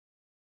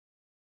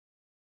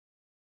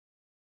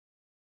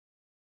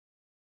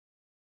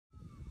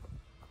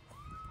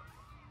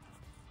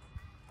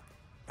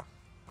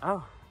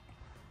Oh,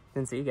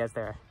 didn't see you guys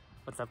there.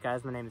 What's up,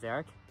 guys? My name is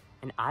Eric,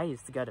 and I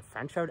used to go to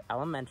French Road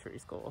Elementary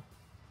School.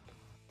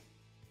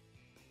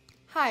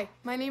 Hi,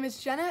 my name is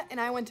Jenna, and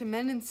I went to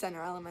Menden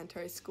Center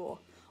Elementary School.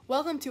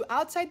 Welcome to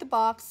Outside the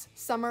Box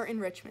Summer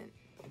Enrichment.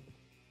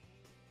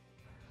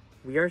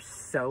 We are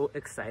so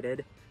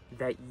excited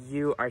that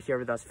you are here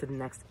with us for the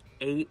next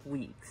 8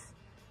 weeks,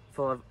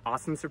 full of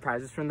awesome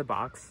surprises from the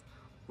box,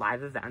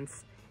 live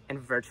events, and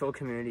virtual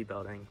community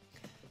building.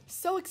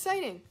 So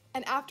exciting!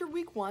 And after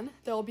week 1,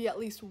 there will be at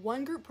least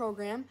one group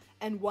program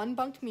and one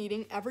bunked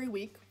meeting every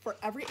week for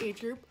every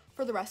age group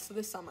for the rest of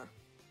the summer.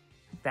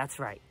 That's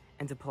right.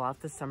 And to pull off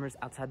the summers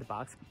outside the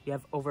box, we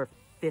have over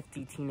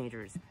 50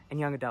 teenagers and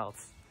young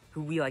adults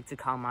who we like to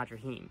call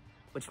Madrichim,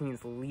 which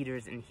means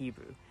leaders in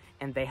Hebrew.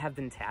 And they have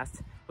been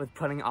tasked with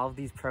putting all of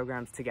these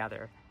programs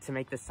together to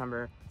make this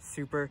summer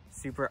super,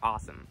 super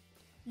awesome.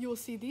 You will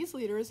see these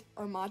leaders,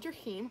 or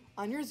Madrichim,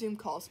 on your Zoom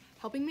calls,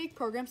 helping make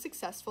programs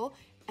successful,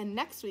 and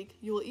next week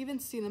you will even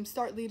see them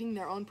start leading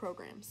their own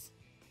programs.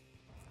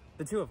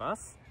 The two of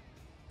us?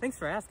 Thanks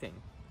for asking.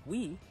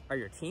 We are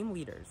your team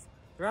leaders.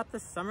 Throughout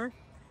this summer,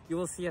 you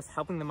will see us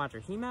helping the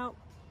Madrichim out,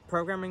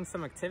 programming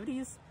some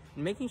activities,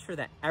 and making sure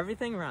that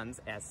everything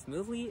runs as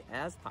smoothly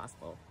as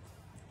possible.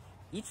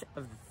 Each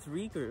of the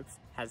 3 groups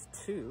has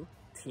 2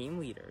 team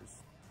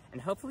leaders,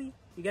 and hopefully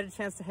you get a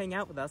chance to hang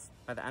out with us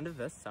by the end of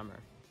this summer.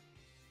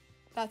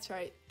 That's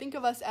right. Think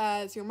of us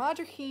as your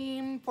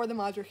Madrichim for the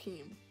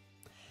Madrichim.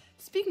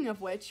 Speaking of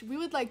which, we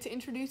would like to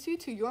introduce you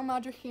to your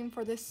Madrichim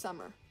for this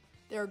summer.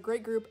 They're a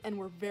great group, and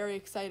we're very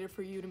excited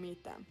for you to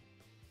meet them.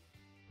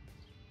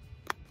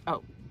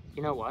 Oh,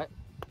 you know what?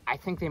 I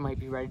think they might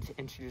be ready to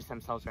introduce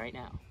themselves right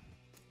now.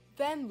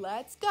 Then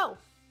let's go!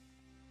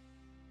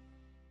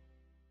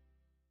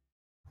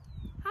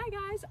 Hi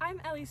guys, I'm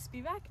Ellie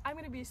Spivak. I'm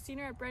going to be a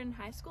senior at Brighton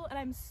High School, and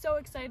I'm so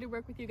excited to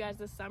work with you guys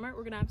this summer.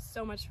 We're going to have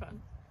so much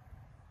fun.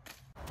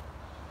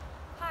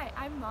 Hi,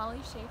 I'm Molly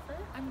Schaefer.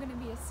 I'm going to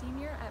be a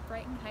senior at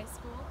Brighton High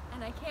School,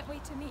 and I can't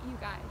wait to meet you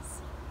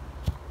guys.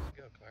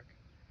 Go, Clark.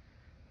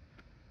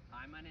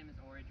 Hi, my name is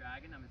Ori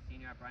Dragon. I'm a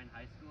senior at Brighton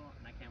High School,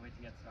 and I can't wait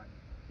to get started.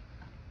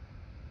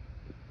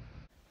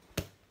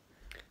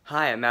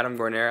 Hi, I'm Adam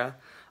Gornera.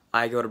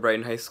 I go to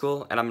Brighton High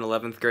School, and I'm in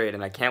 11th grade,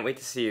 and I can't wait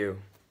to see you.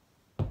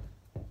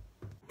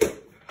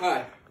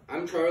 Hi,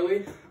 I'm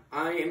Charlie.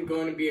 I am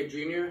going to be a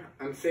junior.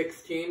 I'm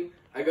 16.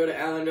 I go to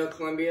Allendale,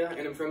 Columbia,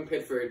 and I'm from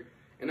Pittsford.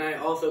 And I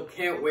also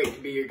can't wait to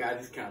be your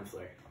guys'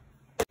 counselor.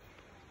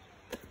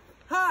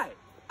 Hi,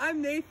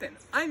 I'm Nathan.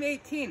 I'm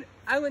 18.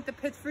 I went to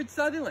Pittsford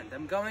Sutherland.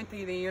 I'm going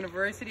to the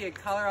University of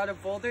Colorado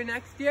Boulder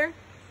next year,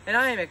 and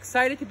I am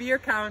excited to be your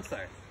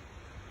counselor.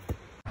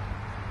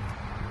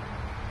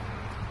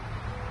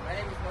 My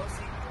name is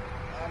Mosi.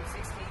 I'm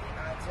 16.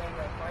 I attend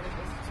the Finance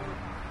Institute.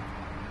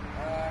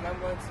 And I'm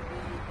going to be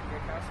your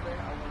counselor.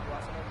 I'm going to be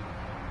watching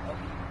over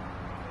you.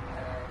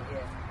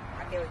 Yeah,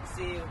 I can't wait to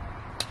see you.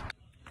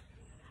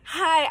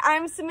 Hi,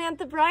 I'm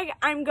Samantha Bragg.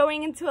 I'm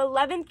going into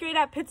 11th grade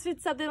at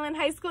Pittsford Sutherland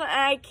High School, and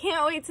I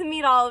can't wait to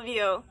meet all of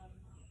you.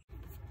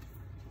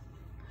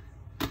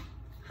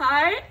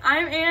 Hi,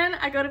 I'm Ann.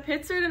 I go to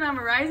Pittsford, and I'm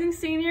a rising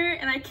senior,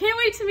 and I can't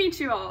wait to meet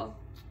you all.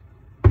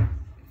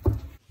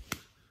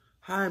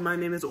 Hi, my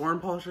name is Oren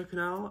Paul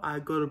Chacanel. I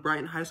go to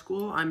Brighton High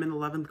School. I'm in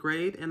 11th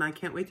grade, and I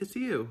can't wait to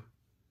see you.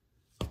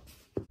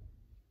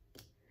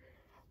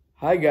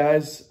 Hi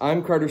guys,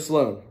 I'm Carter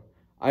Sloan.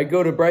 I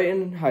go to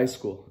Brighton High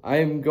School. I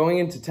am going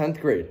into 10th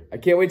grade. I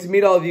can't wait to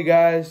meet all of you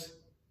guys.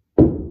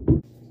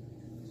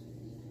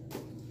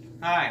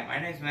 Hi, my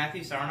name is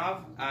Matthew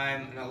Sarnov.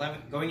 I'm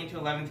going into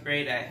 11th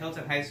grade at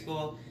Hilton High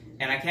School,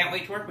 and I can't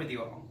wait to work with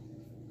you all.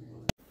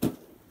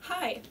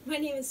 Hi, my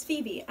name is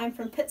Phoebe. I'm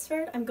from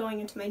Pittsford. I'm going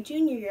into my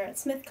junior year at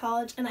Smith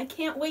College, and I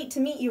can't wait to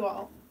meet you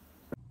all.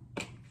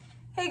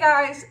 Hey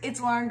guys, it's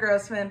Lauren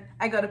Grossman.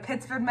 I go to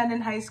Pittsford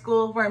Menden High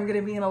School, where I'm going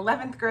to be in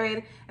 11th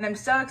grade, and I'm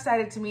so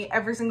excited to meet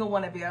every single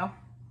one of you.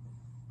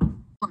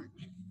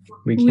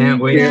 We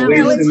can't wait to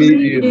meet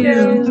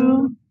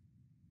you.